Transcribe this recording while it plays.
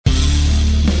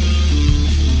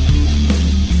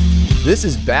This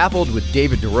is Baffled with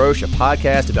David DeRoche, a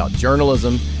podcast about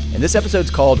journalism, and this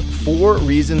episode's called 4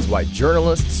 Reasons Why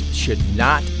Journalists Should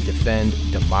Not Defend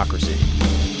Democracy.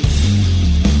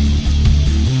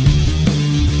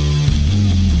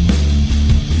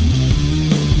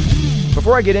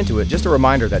 Before I get into it, just a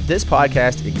reminder that this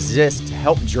podcast exists to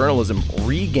help journalism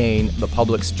regain the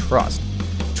public's trust.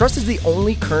 Trust is the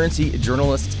only currency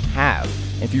journalists have,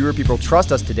 and fewer people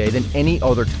trust us today than any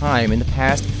other time in the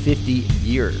past 50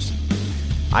 years.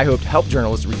 I hope to help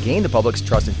journalists regain the public's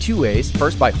trust in 2 ways.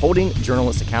 First, by holding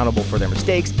journalists accountable for their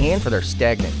mistakes and for their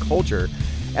stagnant culture,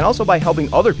 and also by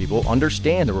helping other people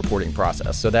understand the reporting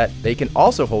process so that they can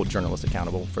also hold journalists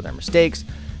accountable for their mistakes,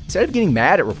 instead of getting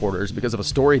mad at reporters because of a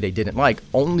story they didn't like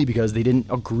only because they didn't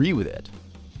agree with it.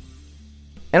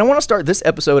 And I want to start this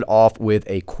episode off with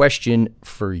a question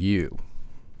for you.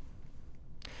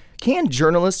 Can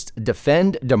journalists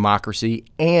defend democracy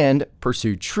and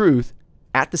pursue truth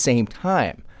at the same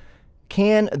time?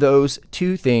 Can those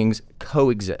two things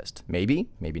coexist? Maybe,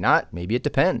 maybe not, maybe it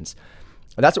depends.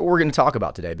 That's what we're going to talk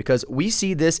about today because we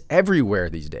see this everywhere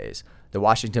these days. The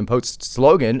Washington Post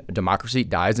slogan, "Democracy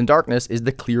dies in darkness," is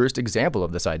the clearest example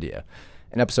of this idea.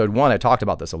 In episode 1, I talked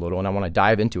about this a little, and I want to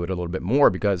dive into it a little bit more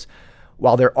because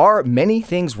while there are many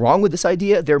things wrong with this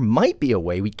idea, there might be a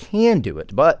way we can do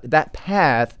it, but that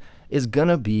path is going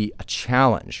to be a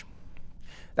challenge.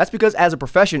 That's because as a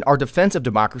profession, our defense of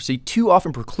democracy too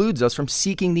often precludes us from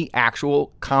seeking the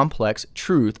actual complex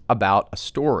truth about a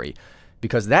story,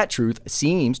 because that truth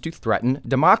seems to threaten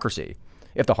democracy.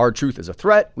 If the hard truth is a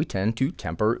threat, we tend to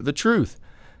temper the truth.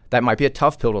 That might be a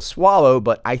tough pill to swallow,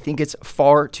 but I think it's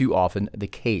far too often the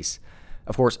case.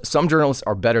 Of course, some journalists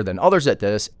are better than others at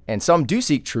this, and some do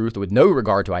seek truth with no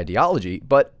regard to ideology,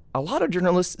 but a lot of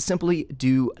journalists simply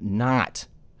do not.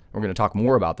 We're going to talk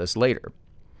more about this later.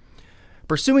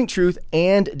 Pursuing truth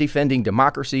and defending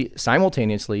democracy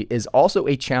simultaneously is also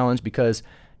a challenge because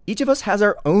each of us has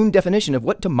our own definition of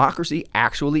what democracy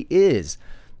actually is.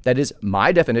 That is,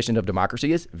 my definition of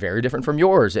democracy is very different from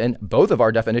yours, and both of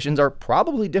our definitions are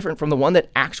probably different from the one that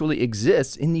actually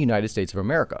exists in the United States of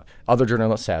America. Other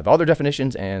journalists have other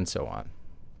definitions, and so on.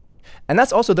 And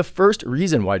that's also the first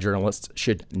reason why journalists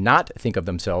should not think of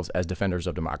themselves as defenders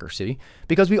of democracy,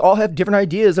 because we all have different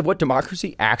ideas of what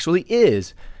democracy actually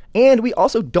is, and we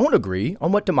also don't agree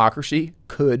on what democracy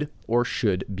could or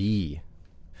should be.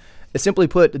 Simply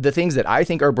put, the things that I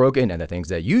think are broken and the things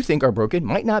that you think are broken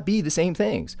might not be the same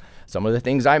things. Some of the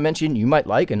things I mention you might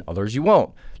like and others you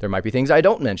won't. There might be things I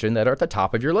don't mention that are at the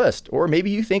top of your list. Or maybe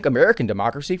you think American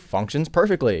democracy functions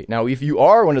perfectly. Now, if you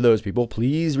are one of those people,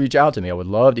 please reach out to me. I would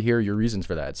love to hear your reasons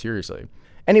for that, seriously.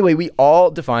 Anyway, we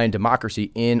all define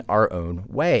democracy in our own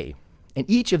way. And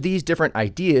each of these different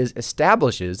ideas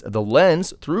establishes the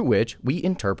lens through which we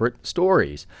interpret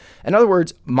stories. In other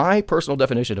words, my personal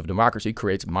definition of democracy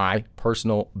creates my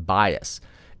personal bias.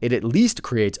 It at least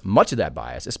creates much of that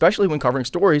bias, especially when covering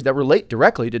stories that relate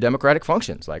directly to democratic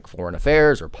functions like foreign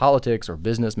affairs or politics or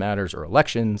business matters or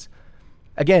elections.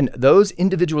 Again, those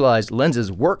individualized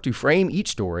lenses work to frame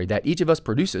each story that each of us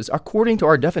produces according to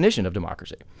our definition of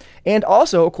democracy, and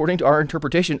also according to our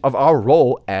interpretation of our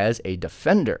role as a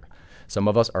defender. Some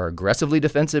of us are aggressively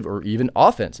defensive or even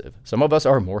offensive. Some of us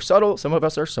are more subtle. Some of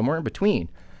us are somewhere in between.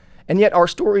 And yet our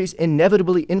stories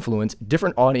inevitably influence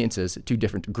different audiences to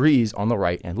different degrees on the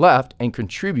right and left and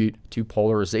contribute to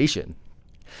polarization.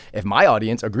 If my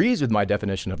audience agrees with my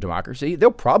definition of democracy,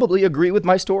 they'll probably agree with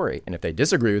my story. And if they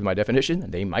disagree with my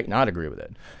definition, they might not agree with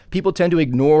it. People tend to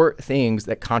ignore things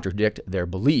that contradict their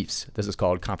beliefs. This is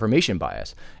called confirmation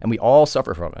bias, and we all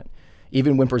suffer from it.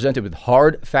 Even when presented with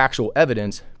hard factual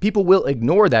evidence, people will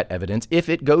ignore that evidence if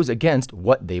it goes against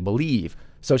what they believe.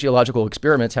 Sociological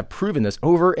experiments have proven this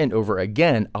over and over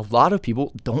again. A lot of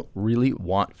people don't really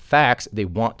want facts. They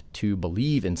want to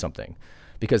believe in something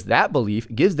because that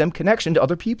belief gives them connection to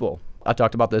other people. I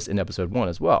talked about this in episode 1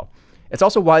 as well. It's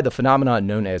also why the phenomenon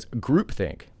known as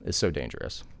groupthink is so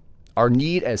dangerous. Our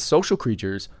need as social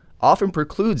creatures often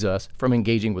precludes us from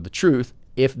engaging with the truth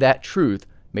if that truth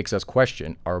makes us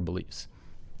question our beliefs.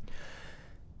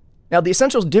 Now, the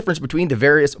essential difference between the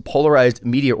various polarized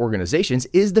media organizations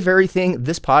is the very thing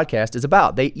this podcast is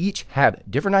about. They each have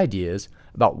different ideas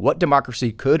about what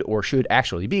democracy could or should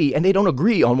actually be, and they don't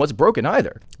agree on what's broken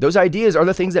either. Those ideas are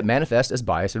the things that manifest as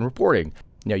bias in reporting.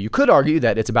 Now, you could argue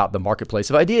that it's about the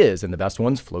marketplace of ideas and the best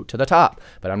ones float to the top,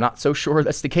 but I'm not so sure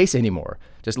that's the case anymore.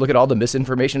 Just look at all the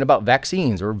misinformation about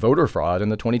vaccines or voter fraud in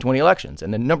the 2020 elections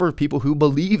and the number of people who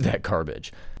believe that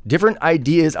garbage. Different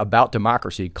ideas about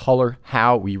democracy color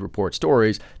how we report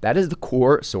stories. That is the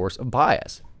core source of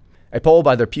bias. A poll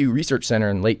by the Pew Research Center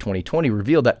in late 2020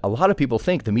 revealed that a lot of people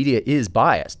think the media is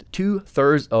biased,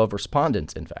 2/3 of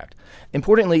respondents, in fact.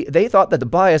 Importantly, they thought that the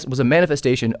bias was a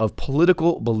manifestation of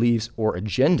political beliefs or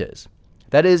agendas.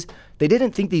 That is, they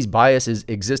didn't think these biases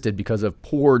existed because of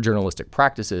poor journalistic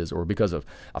practices or because of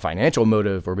a financial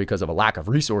motive or because of a lack of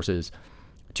resources.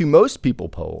 To most people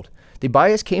polled, the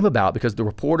bias came about because the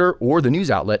reporter or the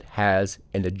news outlet has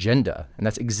an agenda, and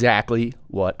that's exactly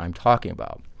what I'm talking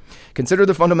about. Consider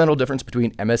the fundamental difference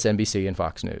between MSNBC and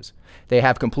Fox News. They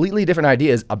have completely different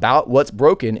ideas about what's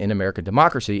broken in American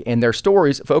democracy, and their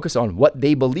stories focus on what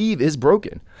they believe is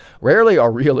broken. Rarely are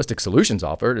realistic solutions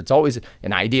offered. It's always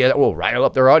an idea that will rile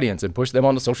up their audience and push them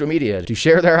onto social media to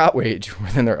share their outrage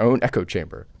within their own echo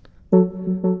chamber.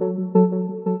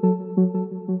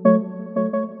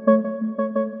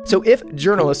 So if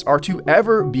journalists are to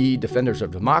ever be defenders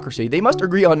of democracy, they must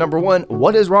agree on, number one,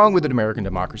 what is wrong with American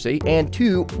democracy, and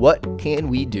two, what can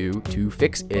we do to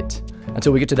fix it?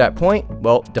 Until we get to that point,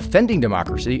 well, defending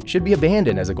democracy should be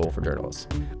abandoned as a goal for journalists.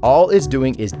 All it's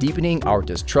doing is deepening our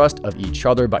distrust of each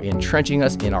other by entrenching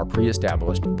us in our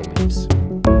pre-established beliefs.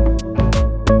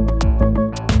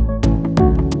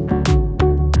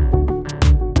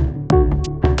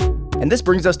 And this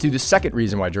brings us to the second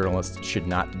reason why journalists should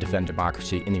not defend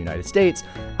democracy in the United States.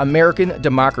 American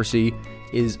democracy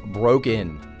is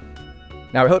broken.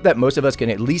 Now, I hope that most of us can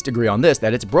at least agree on this,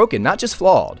 that it's broken, not just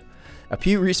flawed. A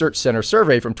Pew Research Center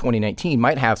survey from 2019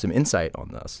 might have some insight on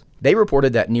this. They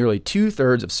reported that nearly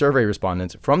 2/3 of survey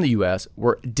respondents from the U.S.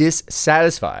 were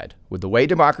dissatisfied with the way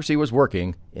democracy was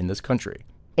working in this country.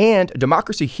 And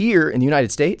democracy here in the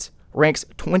United States ranks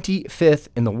 25th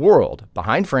in the world,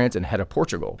 behind France and ahead of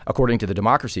Portugal, according to the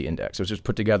Democracy Index, which was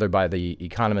put together by the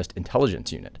Economist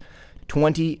Intelligence Unit.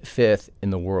 25th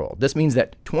in the world. This means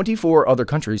that 24 other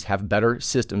countries have better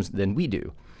systems than we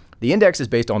do. The index is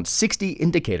based on 60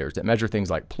 indicators that measure things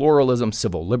like pluralism,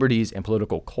 civil liberties, and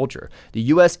political culture. The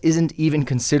U.S. isn't even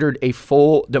considered a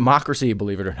full democracy,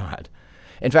 believe it or not.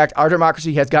 In fact, our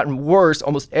democracy has gotten worse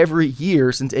almost every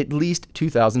year since at least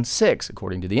 2006,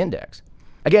 according to the index.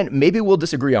 Again, maybe we'll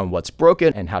disagree on what's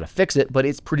broken and how to fix it, but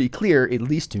it's pretty clear, at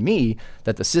least to me,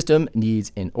 that the system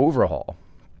needs an overhaul.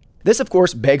 This, of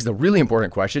course, begs the really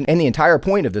important question and the entire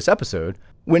point of this episode.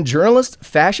 When journalists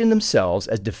fashion themselves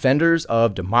as defenders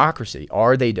of democracy,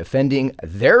 are they defending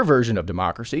their version of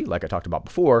democracy, like I talked about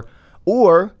before,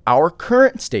 or our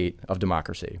current state of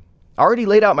democracy? I already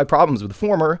laid out my problems with the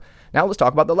former. Now let's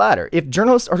talk about the latter. If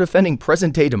journalists are defending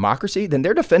present-day democracy, then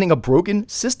they're defending a broken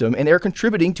system and they're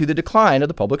contributing to the decline of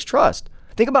the public's trust.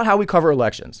 Think about how we cover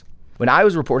elections. When I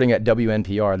was reporting at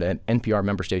WNPR, the NPR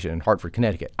member station in Hartford,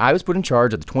 Connecticut, I was put in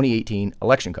charge of the 2018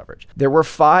 election coverage. There were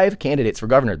 5 candidates for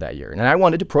governor that year, and I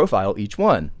wanted to profile each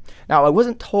one. Now, I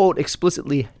wasn't told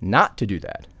explicitly not to do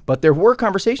that, but there were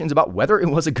conversations about whether it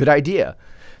was a good idea.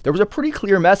 There was a pretty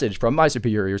clear message from my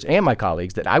superiors and my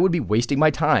colleagues that I would be wasting my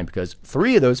time because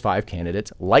 3 of those 5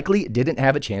 candidates likely didn't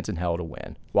have a chance in hell to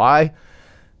win. Why?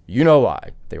 You know why.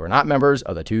 They were not members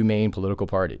of the 2 main political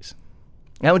parties.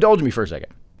 Now indulge me for a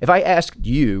second. If I asked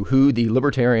you who the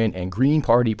Libertarian and Green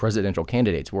Party presidential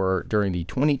candidates were during the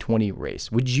 2020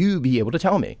 race, would you be able to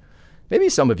tell me? Maybe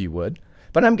some of you would,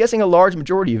 but I'm guessing a large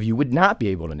majority of you would not be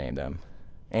able to name them.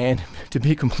 And to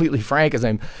be completely frank, as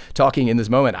I'm talking in this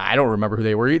moment, I don't remember who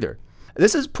they were either.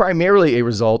 This is primarily a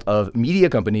result of media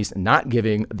companies not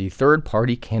giving the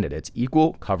third-party candidates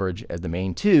equal coverage as the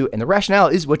main 2, and the rationale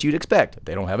is what you'd expect.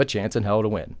 They don't have a chance in hell to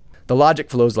win. The logic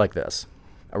flows like this.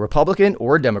 A Republican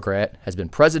or a Democrat has been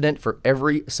president for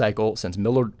every cycle since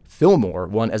Millard Fillmore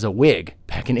won as a Whig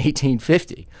back in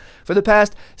 1850. For the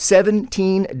past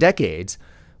 17 decades,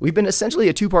 we've been essentially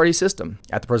a 2-party system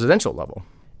at the presidential level.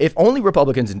 If only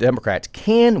Republicans and Democrats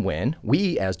can win,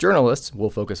 we as journalists will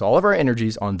focus all of our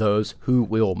energies on those who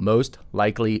will most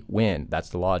likely win. That's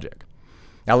the logic.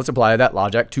 Now let's apply that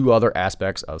logic to other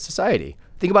aspects of society.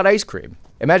 Think about ice cream.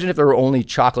 Imagine if there were only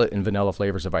chocolate and vanilla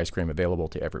flavors of ice cream available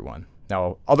to everyone.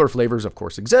 Now, other flavors, of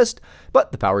course, exist,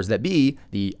 but the powers that be,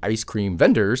 the ice cream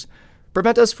vendors,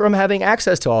 prevent us from having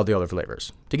access to all the other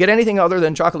flavors. To get anything other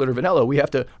than chocolate or vanilla, we have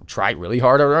to try really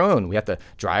hard on our own. We have to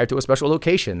drive to a special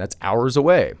location that's hours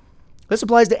away. This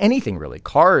applies to anything, really.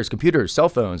 Cars, computers, cell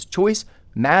phones. Choice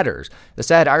matters. The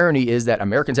sad irony is that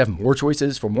Americans have more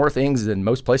choices for more things than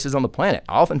most places on the planet.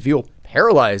 I often feel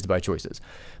paralyzed by choices.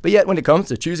 But yet, when it comes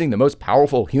to choosing the most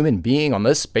powerful human being on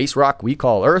this space rock we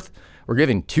call Earth, we're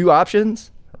given 2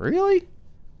 options? Really?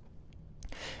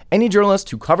 Any journalist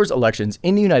who covers elections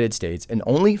in the United States and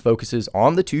only focuses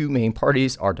on the 2 main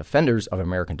parties are defenders of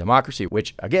American democracy,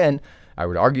 which, again, I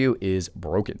would argue is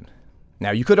broken.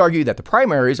 Now, you could argue that the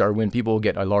primaries are when people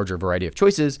get a larger variety of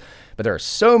choices, but there are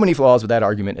so many flaws with that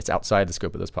argument, it's outside the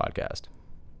scope of this podcast.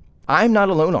 I'm not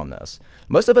alone on this.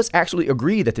 Most of us actually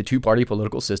agree that the two-party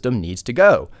political system needs to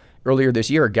go. Earlier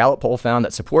this year, a Gallup poll found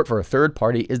that support for a third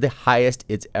party is the highest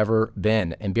it's ever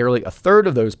been, and barely a third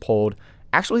of those polled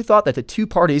actually thought that the two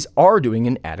parties are doing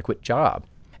an adequate job.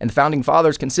 And the Founding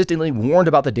Fathers consistently warned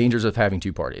about the dangers of having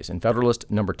two parties. In Federalist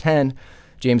number 10,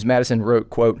 James Madison wrote,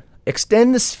 quote,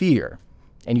 "Extend the sphere,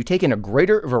 and you take in a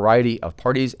greater variety of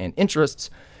parties and interests,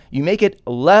 you make it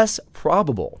less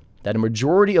probable that a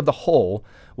majority of the whole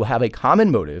will have a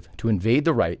common motive to invade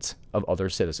the rights of other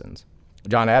citizens."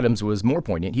 John Adams was more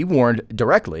poignant. He warned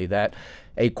directly that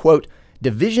a, quote,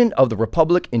 "division of the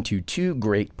republic into two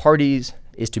great parties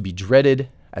is to be dreaded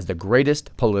as the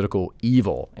greatest political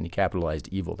evil," and he capitalized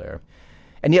evil there.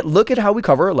 And yet look at how we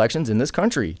cover elections in this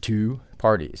country, two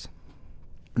parties.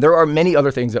 There are many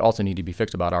other things that also need to be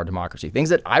fixed about our democracy, things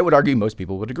that I would argue most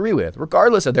people would agree with,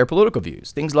 regardless of their political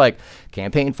views. Things like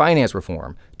campaign finance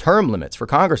reform, term limits for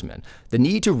congressmen, the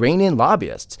need to rein in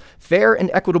lobbyists, fair and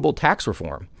equitable tax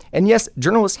reform. And yes,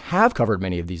 journalists have covered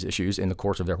many of these issues in the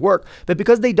course of their work, but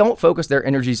because they don't focus their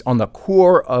energies on the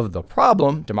core of the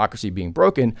problem, democracy being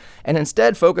broken, and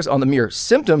instead focus on the mere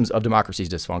symptoms of democracy's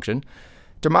dysfunction,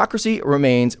 democracy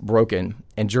remains broken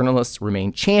and journalists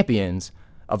remain champions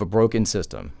of a broken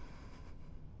system.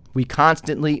 We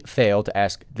constantly fail to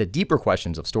ask the deeper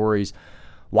questions of stories.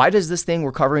 Why does this thing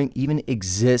we're covering even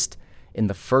exist in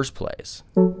the first place?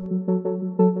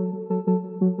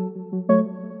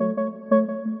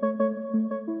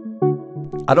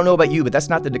 I don't know about you, but that's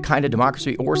not the kind of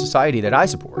democracy or society that I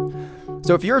support.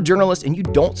 So if you're a journalist and you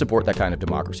don't support that kind of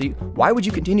democracy, why would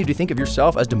you continue to think of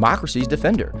yourself as democracy's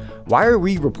defender? Why are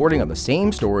we reporting on the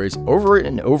same stories over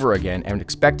and over again and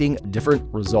expecting different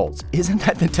results? Isn't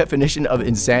that the definition of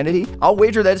insanity? I'll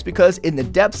wager that it's because in the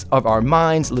depths of our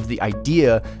minds lives the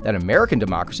idea that American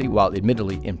democracy, while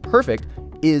admittedly imperfect,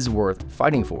 is worth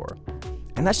fighting for.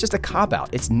 And that's just a cop-out.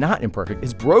 It's not imperfect,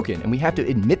 it's broken, and we have to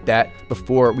admit that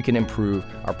before we can improve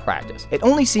our practice. It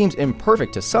only seems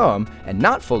imperfect to some and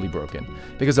not fully broken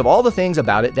because of all the things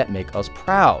about it that make us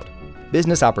proud.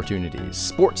 Business opportunities,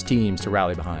 sports teams to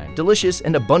rally behind, delicious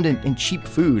and abundant and cheap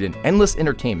food, and endless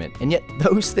entertainment. And yet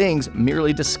those things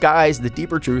merely disguise the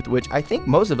deeper truth, which I think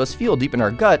most of us feel deep in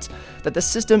our guts, that the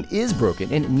system is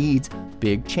broken and needs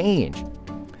big change.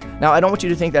 Now, I don't want you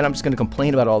to think that I'm just going to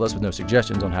complain about all this with no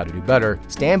suggestions on how to do better.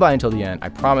 Stand by until the end. I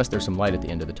promise there's some light at the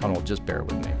end of the tunnel. Just bear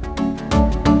with me.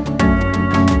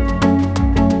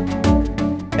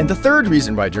 And the third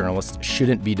reason why journalists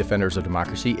shouldn't be defenders of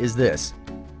democracy is this.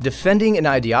 Defending an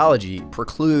ideology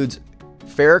precludes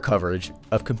fair coverage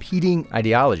of competing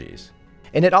ideologies.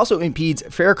 And it also impedes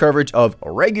fair coverage of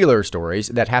regular stories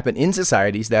that happen in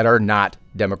societies that are not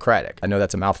democratic. I know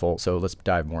that's a mouthful, so let's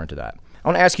dive more into that. I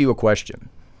want to ask you a question.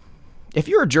 If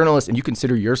you're a journalist and you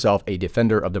consider yourself a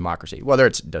defender of democracy, whether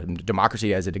it's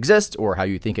democracy as it exists or how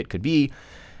you think it could be,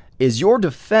 is your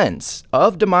defense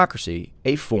of democracy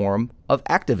a form of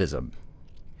activism?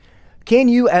 Can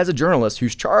you, as a journalist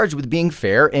who's charged with being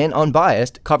fair and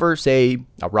unbiased, cover, say,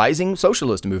 a rising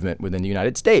socialist movement within the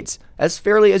United States as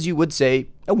fairly as you would, say,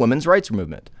 a women's rights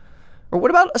movement? Or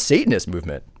what about a Satanist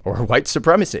movement or white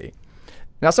supremacy?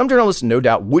 Now, some journalists no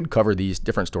doubt would cover these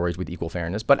different stories with equal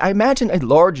fairness, but I imagine a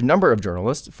large number of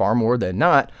journalists, far more than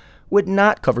not, would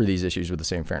not cover these issues with the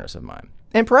same fairness of mind.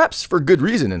 And perhaps for good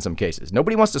reason in some cases.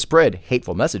 Nobody wants to spread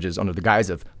hateful messages under the guise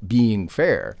of being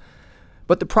fair.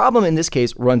 But the problem in this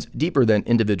case runs deeper than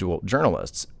individual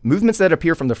journalists. Movements that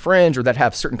appear from the fringe or that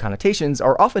have certain connotations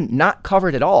are often not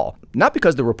covered at all, not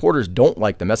because the reporters don't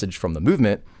like the message from the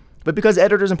movement, but because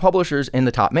editors and publishers and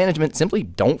the top management simply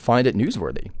don't find it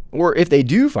newsworthy. Or if they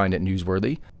do find it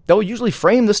newsworthy, they'll usually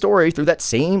frame the story through that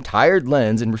same tired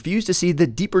lens and refuse to see the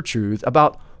deeper truth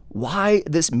about why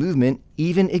this movement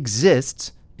even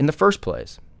exists in the first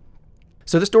place.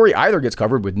 So the story either gets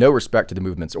covered with no respect to the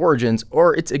movement's origins,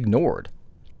 or it's ignored.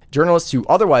 Journalists who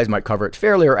otherwise might cover it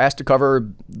fairly are asked to cover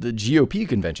the GOP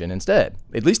convention instead.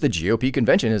 At least the GOP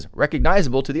convention is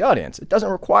recognizable to the audience. It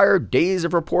doesn't require days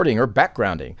of reporting or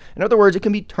backgrounding. In other words, it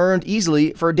can be turned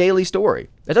easily for a daily story.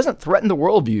 It doesn't threaten the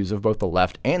worldviews of both the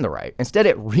left and the right. Instead,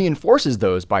 it reinforces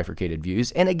those bifurcated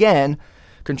views and again,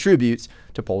 contributes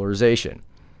to polarization.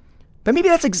 But maybe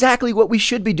that's exactly what we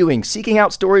should be doing, seeking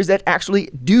out stories that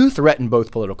actually do threaten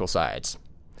both political sides.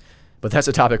 But that's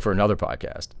a topic for another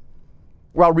podcast.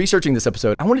 While researching this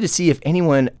episode, I wanted to see if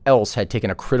anyone else had taken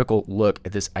a critical look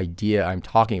at this idea I'm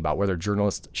talking about, whether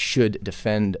journalists should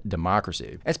defend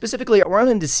democracy. And specifically, I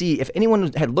wanted to see if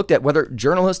anyone had looked at whether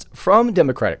journalists from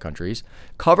democratic countries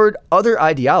covered other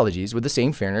ideologies with the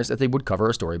same fairness that they would cover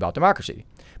a story about democracy.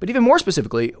 But even more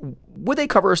specifically, would they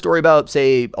cover a story about,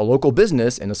 say, a local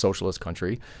business in a socialist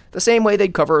country the same way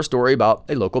they'd cover a story about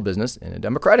a local business in a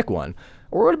democratic one?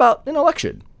 Or what about an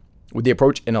election? Would they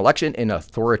approach an election in an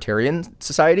authoritarian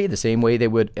society the same way they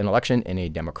would an election in a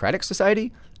democratic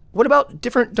society? What about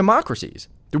different democracies?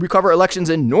 Do we cover elections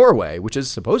in Norway, which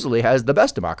supposedly has the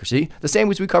best democracy, the same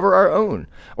as we cover our own?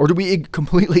 Or do we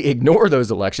completely ignore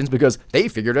those elections because they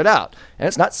figured it out and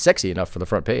it's not sexy enough for the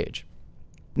front page?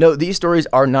 No, these stories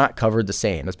are not covered the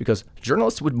same. That's because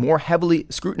journalists would more heavily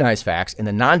scrutinize facts in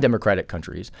the non-democratic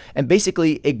countries and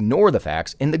basically ignore the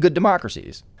facts in the good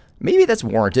democracies. Maybe that's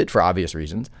warranted for obvious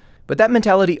reasons, but that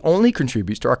mentality only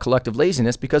contributes to our collective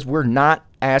laziness because we're not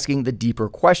asking the deeper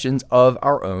questions of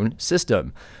our own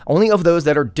system, only of those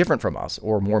that are different from us,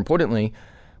 or more importantly,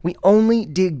 we only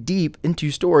dig deep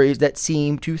into stories that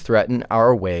seem to threaten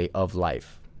our way of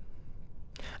life.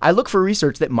 I looked for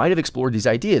research that might have explored these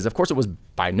ideas. Of course, it was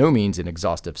by no means an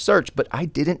exhaustive search, but I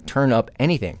didn't turn up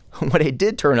anything. What I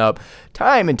did turn up,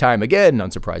 time and time again,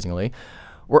 unsurprisingly,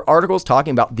 were articles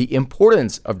talking about the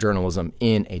importance of journalism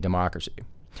in a democracy.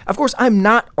 Of course, I'm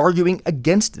not arguing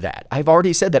against that. I've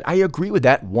already said that I agree with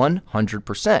that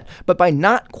 100%. But by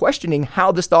not questioning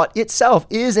how this thought itself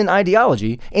is an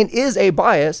ideology and is a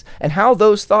bias, and how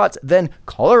those thoughts then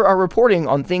color our reporting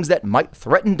on things that might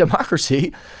threaten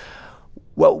democracy,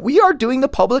 well, we are doing the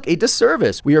public a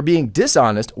disservice. We are being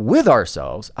dishonest with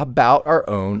ourselves about our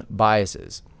own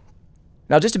biases.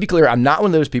 Now, just to be clear, I'm not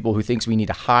one of those people who thinks we need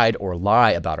to hide or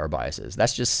lie about our biases.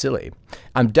 That's just silly.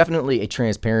 I'm definitely a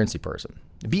transparency person.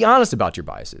 Be honest about your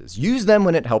biases. Use them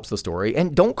when it helps the story,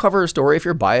 and don't cover a story if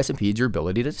your bias impedes your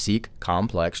ability to seek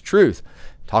complex truth.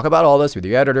 Talk about all this with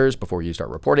your editors before you start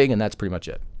reporting, and that's pretty much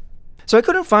it. So I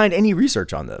couldn't find any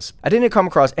research on this. I didn't come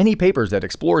across any papers that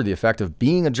explored the effect of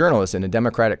being a journalist in a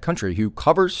democratic country who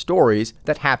covers stories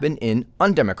that happen in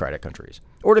undemocratic countries.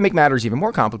 Or to make matters even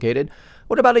more complicated,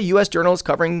 what about a U.S. journalist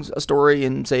covering a story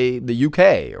in, say, the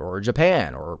U.K. or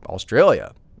Japan or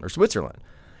Australia or Switzerland?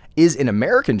 Is an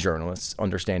American journalist's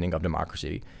understanding of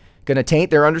democracy going to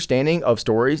taint their understanding of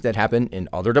stories that happen in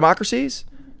other democracies?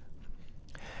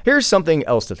 Here's something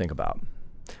else to think about.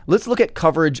 Let's look at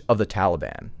coverage of the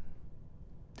Taliban.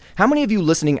 How many of you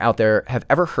listening out there have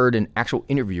ever heard an actual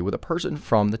interview with a person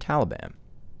from the Taliban?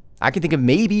 I can think of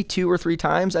maybe 2 or 3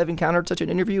 times I've encountered such an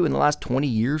interview in the last 20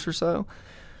 years or so.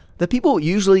 The people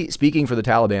usually speaking for the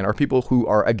Taliban are people who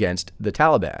are against the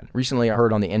Taliban. Recently, I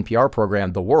heard on the NPR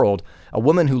program The World, a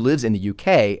woman who lives in the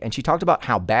UK, and she talked about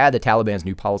how bad the Taliban's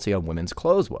new policy on women's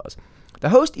clothes was. The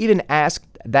host even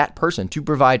asked that person to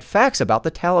provide facts about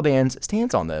the Taliban's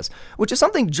stance on this, which is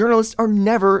something journalists are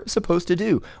never supposed to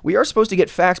do. We are supposed to get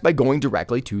facts by going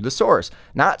directly to the source,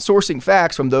 not sourcing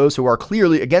facts from those who are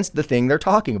clearly against the thing they're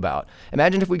talking about.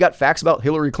 Imagine if we got facts about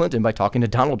Hillary Clinton by talking to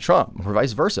Donald Trump, or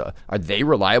vice versa. Are they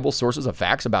reliable sources of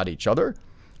facts about each other?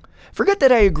 Forget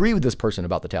that I agree with this person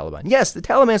about the Taliban. Yes, the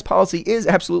Taliban's policy is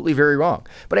absolutely very wrong,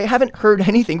 but I haven't heard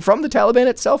anything from the Taliban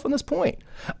itself on this point.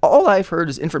 All I've heard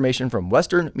is information from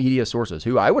Western media sources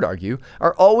who, I would argue,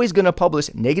 are always going to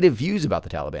publish negative views about the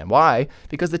Taliban. Why?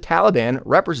 Because the Taliban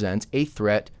represents a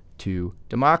threat to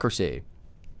democracy.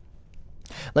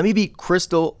 Let me be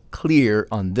crystal clear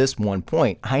on this one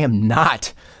point. I am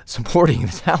not supporting the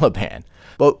Taliban.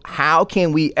 But how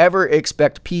can we ever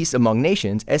expect peace among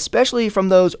nations, especially from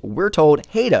those we're told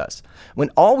hate us,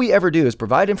 when all we ever do is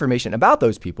provide information about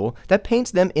those people that paints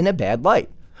them in a bad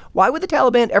light? Why would the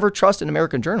Taliban ever trust an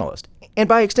American journalist? And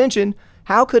by extension,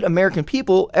 how could American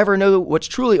people ever know what's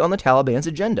truly on the Taliban's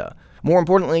agenda? More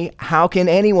importantly, how can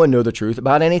anyone know the truth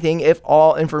about anything if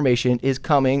all information is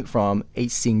coming from a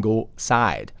single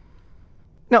side?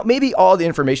 Now, maybe all the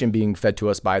information being fed to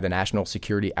us by the national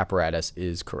security apparatus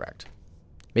is correct.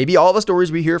 Maybe all the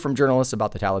stories we hear from journalists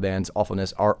about the Taliban's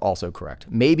awfulness are also correct.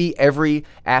 Maybe every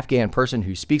Afghan person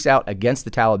who speaks out against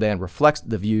the Taliban reflects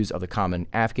the views of the common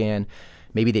Afghan.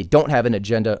 Maybe they don't have an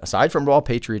agenda aside from raw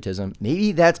patriotism.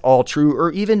 Maybe that's all true, or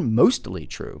even mostly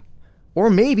true. Or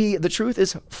maybe the truth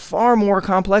is far more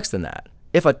complex than that.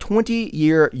 If a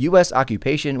 20-year U.S.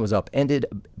 occupation was upended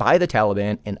by the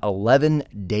Taliban in 11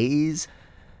 days,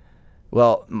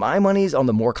 well, my money's on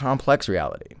the more complex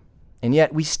reality. And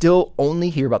yet we still only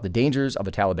hear about the dangers of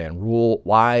the Taliban rule.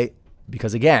 Why?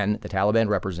 Because again, the Taliban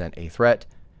represent a threat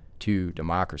to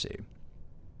democracy.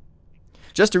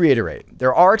 Just to reiterate,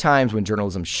 there are times when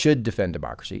journalism should defend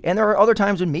democracy, and there are other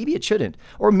times when maybe it shouldn't,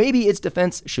 or maybe its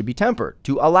defense should be tempered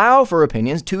to allow for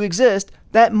opinions to exist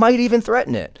that might even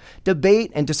threaten it.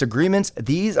 Debate and disagreements,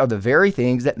 these are the very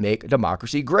things that make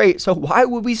democracy great. So why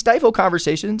would we stifle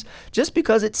conversations just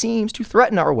because it seems to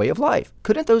threaten our way of life?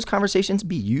 Couldn't those conversations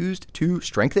be used to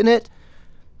strengthen it?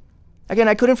 Again,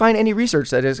 I couldn't find any research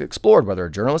that has explored whether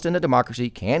a journalist in a democracy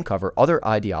can cover other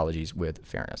ideologies with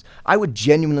fairness. I would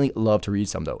genuinely love to read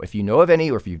some, though. If you know of any,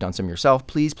 or if you've done some yourself,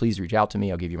 please reach out to me.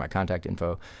 I'll give you my contact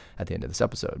info at the end of this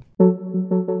episode.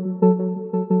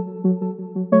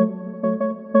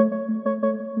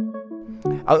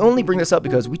 I'll only bring this up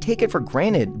because we take it for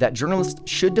granted that journalists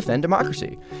should defend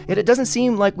democracy. Yet it doesn't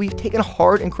seem like we've taken a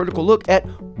hard and critical look at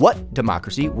what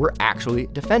democracy we're actually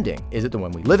defending. Is it the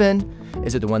one we live in?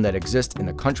 Is it the one that exists in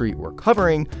the country we're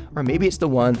covering? Or maybe it's the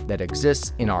one that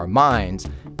exists in our minds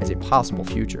as a possible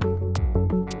future.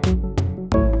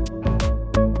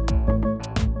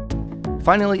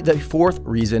 Finally, the fourth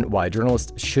reason why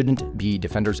journalists shouldn't be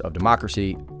defenders of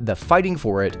democracy, the fighting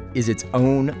for it, is its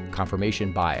own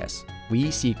confirmation bias. We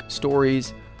seek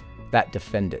stories that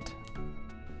defend it.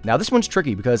 Now, this one's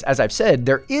tricky because, as I've said,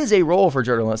 there is a role for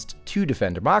journalists to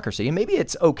defend democracy, and maybe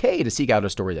it's okay to seek out a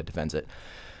story that defends it.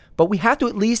 But we have to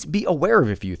at least be aware of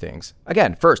a few things.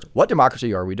 Again, first, what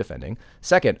democracy are we defending?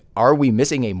 Second, are we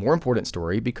missing a more important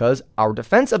story because our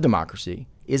defense of democracy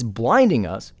is blinding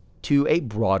us to a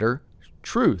broader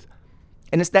truth?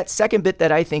 And it's that second bit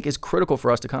that I think is critical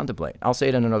for us to contemplate. I'll say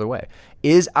it in another way.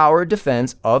 Is our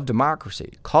defense of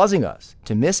democracy causing us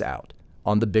to miss out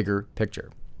on the bigger picture?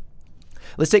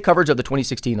 Let's take coverage of the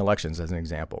 2016 elections as an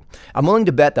example. I'm willing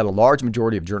to bet that a large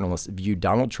majority of journalists view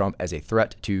Donald Trump as a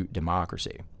threat to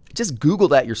democracy. Just Google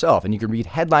that yourself and you can read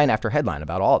headline after headline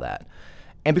about all that.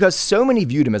 And because so many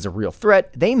viewed him as a real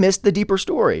threat, they missed the deeper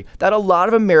story that a lot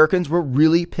of Americans were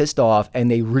really pissed off and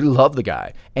they really loved the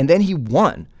guy. And then he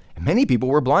won. And many people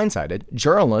were blindsided.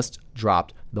 Journalists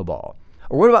dropped the ball.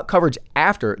 Or what about coverage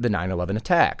after the 9/11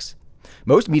 attacks?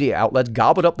 Most media outlets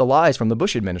gobbled up the lies from the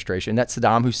Bush administration that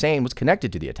Saddam Hussein was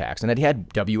connected to the attacks and that he had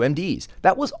WMDs.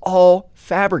 That was all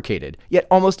fabricated. Yet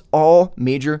almost all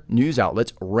major news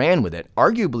outlets ran with it,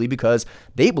 arguably because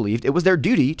they believed it was their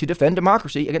duty to defend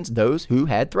democracy against those who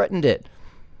had threatened it.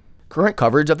 Current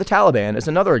coverage of the Taliban is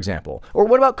another example. Or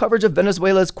what about coverage of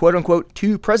Venezuela's quote-unquote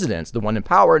two presidents, the one in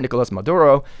power, Nicolas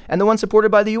Maduro, and the one supported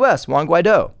by the U.S., Juan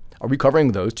Guaido? Are we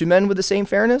covering those two men with the same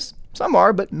fairness? Some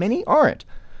are, but many aren't.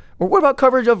 Or what about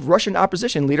coverage of Russian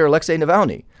opposition leader Alexei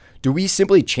Navalny? Do we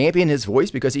simply champion his voice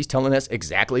because he's telling us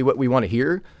exactly what we want to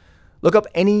hear? Look up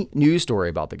any news story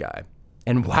about the guy.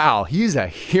 And wow, he's a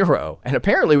hero, and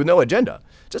apparently with no agenda.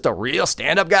 Just a real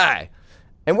stand-up guy.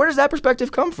 And where does that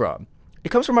perspective come from? It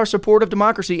comes from our support of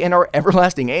democracy and our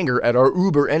everlasting anger at our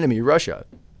uber enemy, Russia.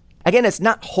 Again, it's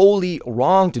not wholly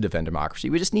wrong to defend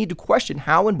democracy. We just need to question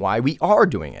how and why we are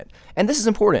doing it. And this is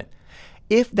important.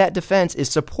 If that defense is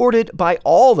supported by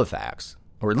all the facts,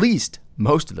 or at least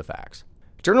most of the facts.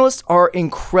 Journalists are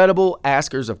incredible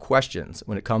askers of questions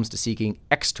when it comes to seeking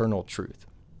external truth.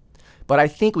 But I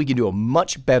think we can do a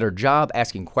much better job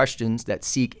asking questions that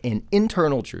seek an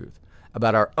internal truth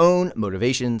about our own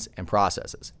motivations and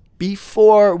processes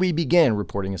before we begin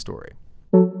reporting a story.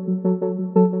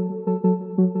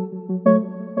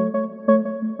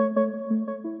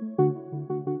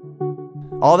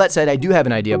 All that said, I do have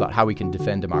an idea about how we can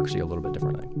defend democracy a little bit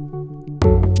differently.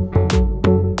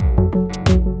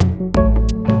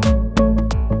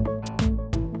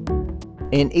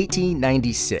 In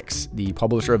 1896, the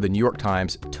publisher of the New York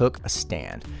Times took a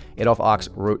stand. Adolph Ochs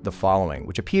wrote the following,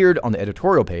 which appeared on the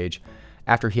editorial page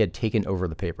after he had taken over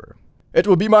the paper. "It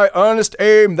will be my earnest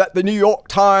aim that the New York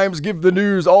Times give the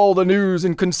news, all the news,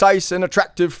 in concise and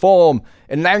attractive form,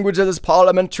 in language that is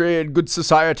parliamentary and good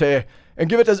society, and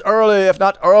give it as early, if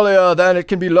not earlier, than it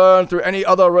can be learned through any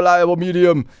other reliable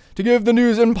medium, to give the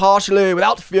news impartially,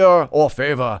 without fear or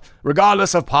favor,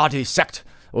 regardless of party, sect,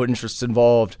 or interests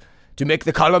involved, to make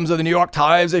the columns of the New York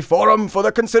Times a forum for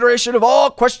the consideration of all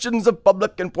questions of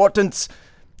public importance,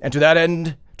 and to that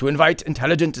end, to invite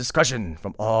intelligent discussion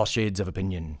from all shades of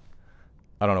opinion."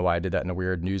 I don't know why I did that in a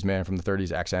weird newsman from the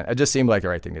 30s accent. It just seemed like the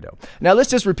right thing to do. Now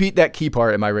let's just repeat that key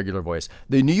part in my regular voice.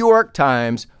 The New York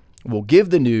Times will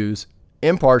give the news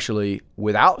impartially,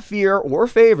 without fear or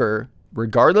favor,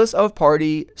 regardless of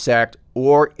party, sect,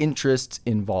 or interests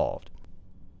involved.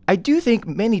 I do think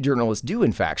many journalists do,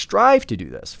 in fact, strive to do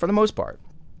this, for the most part.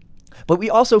 But we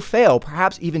also fail,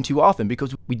 perhaps even too often,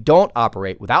 because we don't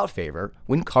operate without favor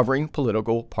when covering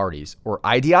political parties or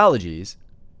ideologies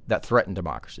that threaten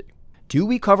democracy. Do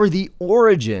we cover the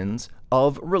origins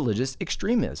of religious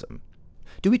extremism?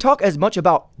 Do we talk as much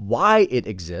about why it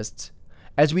exists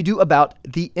as we do about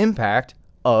the impact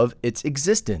of its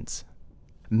existence?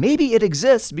 Maybe it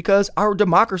exists because our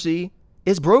democracy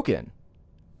is broken,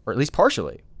 or at least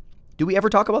partially. Do we ever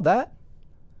talk about that?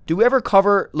 Do we ever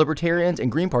cover libertarians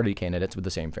and Green Party candidates with the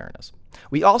same fairness?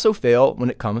 We also fail when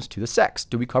it comes to the sex.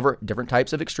 Do we cover different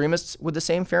types of extremists with the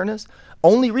same fairness?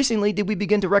 Only recently did we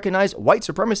begin to recognize white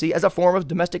supremacy as a form of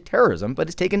domestic terrorism, but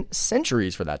it's taken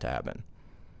centuries for that to happen.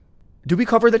 Do we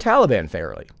cover the Taliban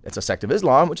fairly? It's a sect of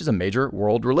Islam, which is a major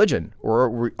world religion.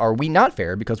 Or are we not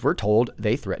fair because we're told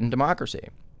they threaten democracy?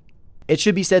 It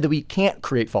should be said that we can't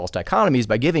create false dichotomies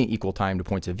by giving equal time to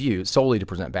points of view solely to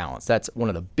present balance. That's one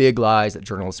of the big lies that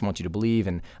journalists want you to believe,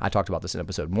 and I talked about this in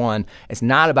episode 1. It's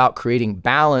not about creating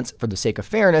balance for the sake of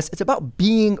fairness. It's about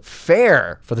being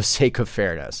fair for the sake of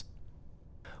fairness.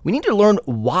 We need to learn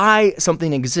why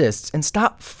something exists and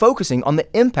stop focusing on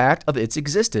the impact of its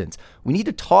existence. We need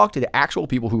to talk to the actual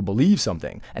people who believe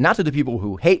something and not to the people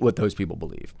who hate what those people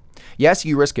believe. Yes,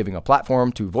 you risk giving a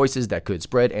platform to voices that could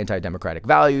spread anti-democratic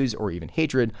values or even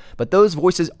hatred, but those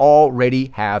voices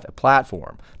already have a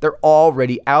platform. They're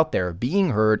already out there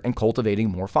being heard and cultivating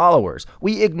more followers.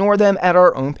 We ignore them at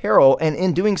our own peril, and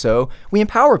in doing so, we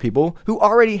empower people who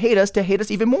already hate us to hate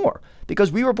us even more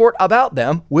because we report about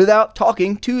them without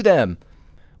talking to them.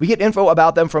 We get info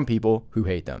about them from people who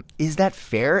hate them. Is that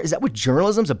fair? Is that what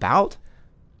journalism's about?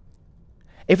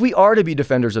 If we are to be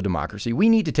defenders of democracy, we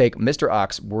need to take Mr.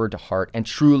 Ock's word to heart and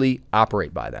truly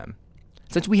operate by them.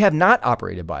 Since we have not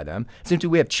operated by them, since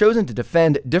we have chosen to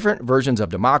defend different versions of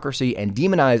democracy and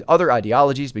demonize other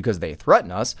ideologies because they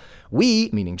threaten us, we,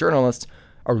 meaning journalists,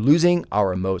 are losing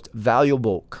our most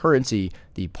valuable currency,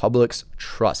 the public's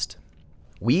trust.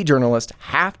 We journalists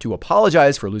have to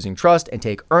apologize for losing trust and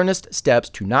take earnest steps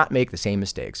to not make the same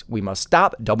mistakes. We must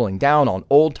stop doubling down on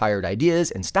old, tired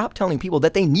ideas and stop telling people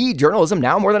that they need journalism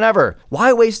now more than ever.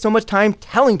 Why waste so much time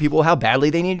telling people how badly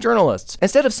they need journalists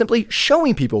instead of simply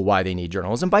showing people why they need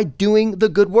journalism by doing the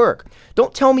good work?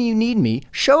 Don't tell me you need me.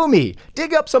 Show me.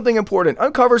 Dig up something important.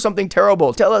 Uncover something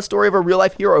terrible. Tell a story of a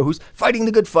real-life hero who's fighting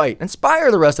the good fight. Inspire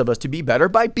the rest of us to be better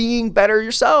by being better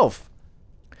yourself.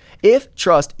 If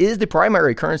trust is the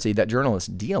primary currency that journalists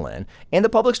deal in, and the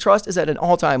public's trust is at an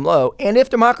all-time low, and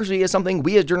if democracy is something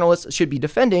we as journalists should be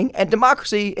defending, and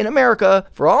democracy in America,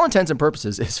 for all intents and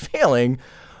purposes, is failing,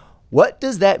 what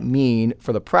does that mean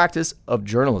for the practice of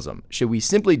journalism? Should we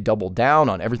simply double down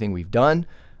on everything we've done,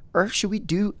 or should we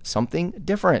do something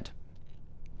different?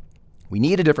 We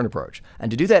need a different approach, and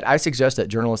to do that, I suggest that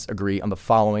journalists agree on the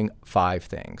following 5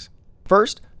 things.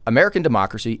 First, American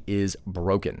democracy is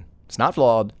broken. It's not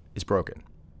flawed. Is broken.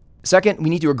 Second, we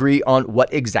need to agree on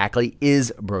what exactly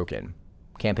is broken.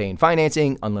 Campaign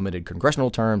financing, unlimited congressional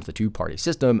terms, the two-party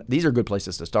system. These are good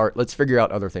places to start. Let's figure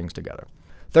out other things together.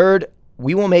 Third,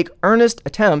 we will make earnest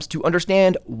attempts to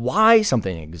understand why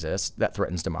something exists that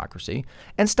threatens democracy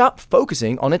and stop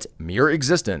focusing on its mere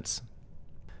existence.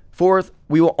 Fourth,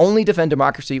 we will only defend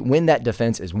democracy when that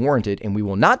defense is warranted, and we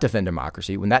will not defend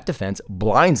democracy when that defense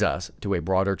blinds us to a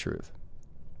broader truth.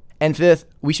 And fifth,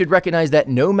 we should recognize that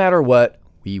no matter what,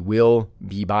 we will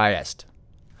be biased.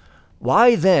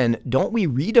 Why then don't we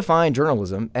redefine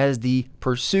journalism as the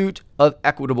pursuit of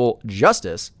equitable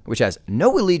justice, which has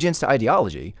no allegiance to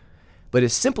ideology, but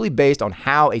is simply based on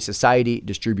how a society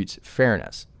distributes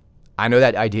fairness? I know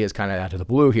that idea is kind of out of the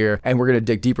blue here, and we're going to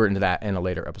dig deeper into that in a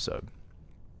later episode.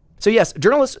 So yes,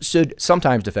 journalists should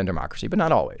sometimes defend democracy, but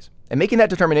not always. And making that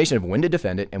determination of when to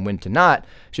defend it and when to not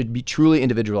should be truly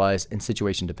individualized and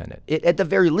situation dependent. It, at the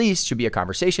very least, should be a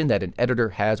conversation that an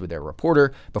editor has with their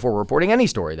reporter before reporting any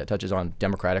story that touches on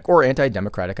democratic or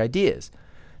anti-democratic ideas.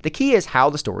 The key is how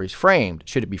the story is framed.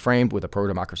 Should it be framed with a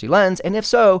pro-democracy lens? And if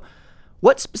so,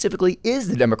 what specifically is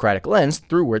the democratic lens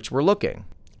through which we're looking?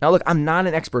 Now, look, I'm not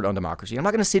an expert on democracy. I'm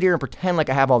not going to sit here and pretend like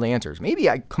I have all the answers. Maybe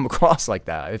I come across like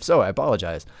that. If so, I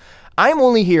apologize. I'm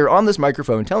only here on this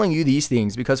microphone telling you these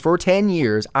things because for 10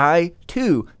 years, I,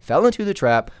 too, fell into the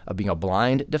trap of being a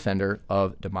blind defender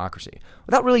of democracy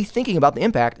without really thinking about the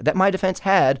impact that my defense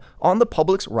had on the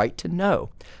public's right to know.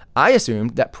 I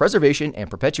assumed that preservation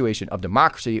and perpetuation of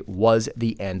democracy was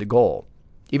the end goal,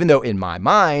 even though in my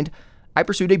mind, I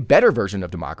pursued a better version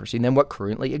of democracy than what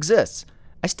currently exists.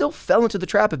 I still fell into the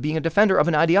trap of being a defender of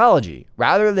an ideology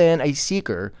rather than a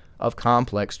seeker of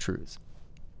complex truths.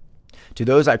 To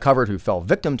those I covered who fell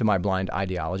victim to my blind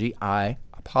ideology, I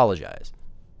apologize.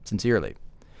 Sincerely.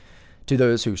 To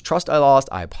those whose trust I lost,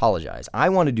 I apologize. I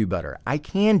want to do better. I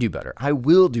can do better. I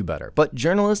will do better. But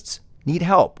journalists need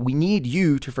help. We need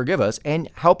you to forgive us and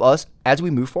help us as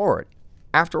we move forward.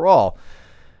 After all,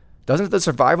 doesn't the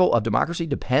survival of democracy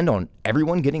depend on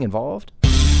everyone getting involved?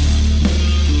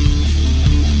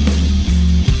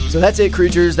 So that's it,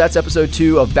 creatures. That's episode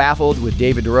 2 of Baffled with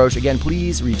David DeRoche. Again,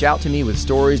 please reach out to me with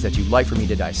stories that you'd like for me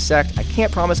to dissect. I can't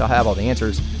promise I'll have all the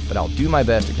answers, but I'll do my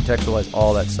best to contextualize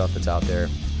all that stuff that's out there.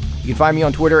 You can find me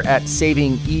on Twitter at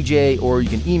SavingEJ, or you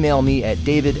can email me at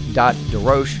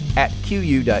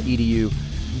david.deroche@qu.edu.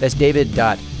 That's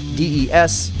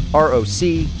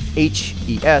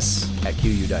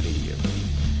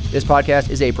david.desroches@qu.edu. This podcast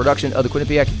is a production of the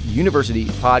Quinnipiac University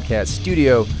Podcast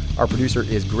Studio. Our producer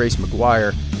is Grace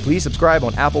McGuire. Please subscribe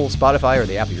on Apple, Spotify, or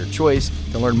the app of your choice.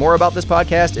 To learn more about this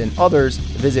podcast and others,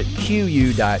 visit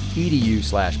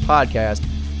qu.edu/podcast.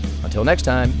 Until next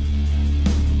time.